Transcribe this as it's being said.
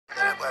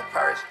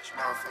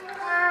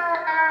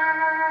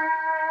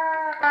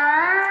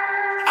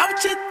I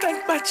was just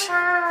thinking about you.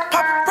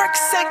 Pop a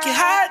Percocet, get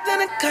higher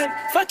than a kite.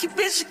 Fuck your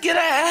bitch, get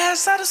her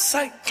ass out of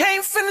sight.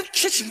 Came from the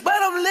kitchen, but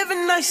I'm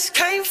living nice.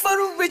 Came for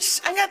the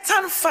riches, ain't got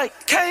time to fight.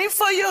 Came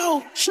for your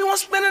hoe, she won't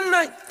spend a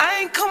night.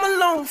 I ain't come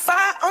alone,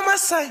 fire on my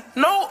side.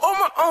 No on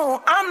my own,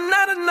 I'm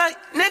not a knight.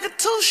 Nigga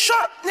too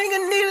sharp,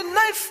 nigga need a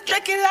knife.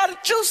 Drinking out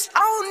of juice,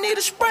 I don't need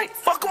a Sprite.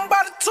 Fuck them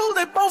by the two,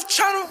 they both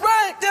tryna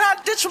ride. Then I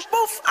ditch them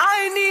both,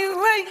 I ain't even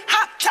right.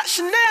 Hot top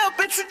Chanel,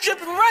 bitch, we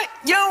drippin' right.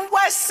 Young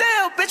white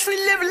cell, bitch, we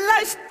living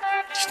life.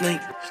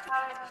 Snake.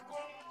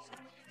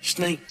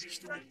 Snake.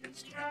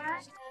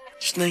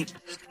 Snake.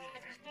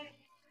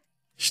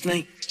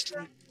 Snake.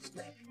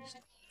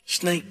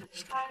 Snake.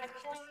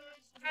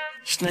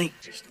 Snake.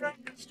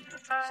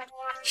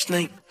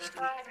 Snake.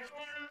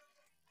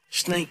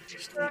 Snake.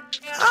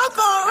 I'm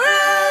gon'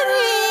 ride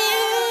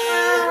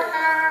in.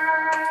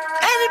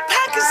 Every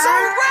packet's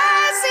on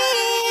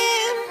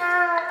rising.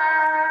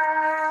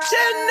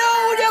 Just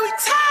know that we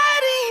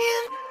tied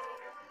in.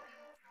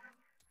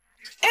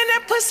 And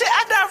that pussy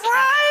I dive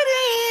right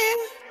in.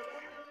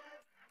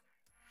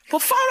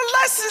 Before the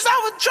license I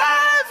was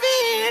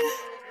driving.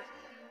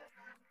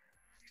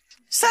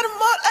 Set him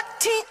up like a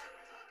team.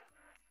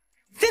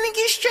 Then he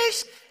get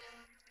stretched.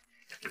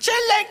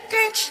 Just like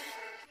Grinch.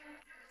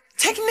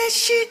 Taking that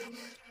shit.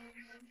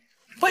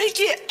 When you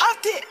get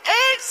off the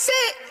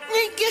exit,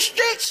 nigga get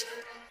stretched.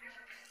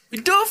 We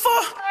do it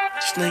for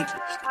Snake.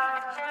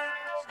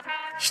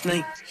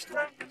 Snake.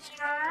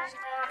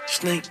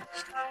 Snake.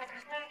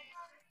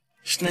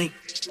 Snake.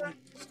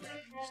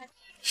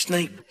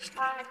 Snake.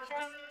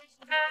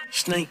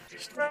 Snake.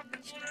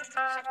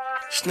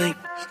 Snake.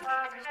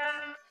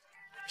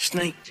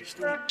 Snake.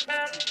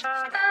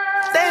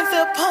 They ain't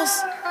feel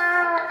pulse.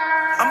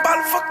 I'm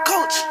ballin' for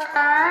coach.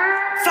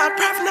 Fly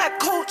private, not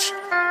coach.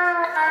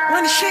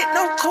 When the shit,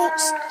 no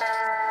coats.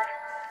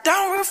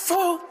 Down real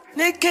full,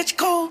 nigga catch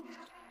cold.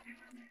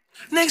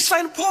 Niggas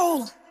fight the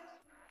pole.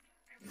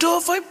 Do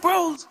it for your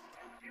bros.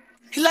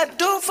 He like to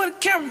do it for the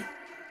camera.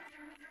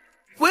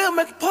 We'll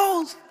make a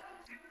pose.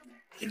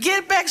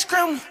 Get it back,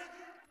 scramble.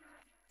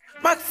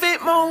 My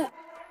fit mode.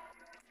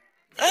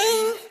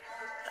 Ain't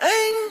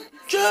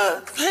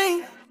drug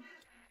pain.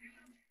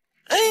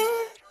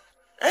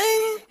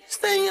 Ain't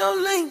stay in your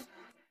lane.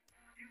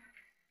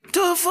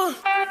 Do it for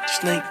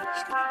Snake.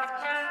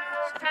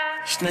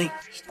 Snake.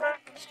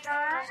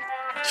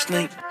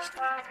 Snake.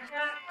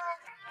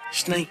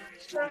 Snake.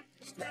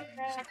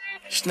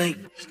 Snake.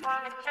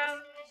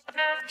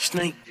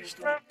 Snake.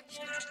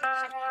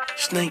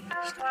 Snake.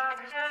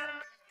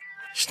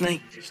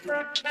 Snake.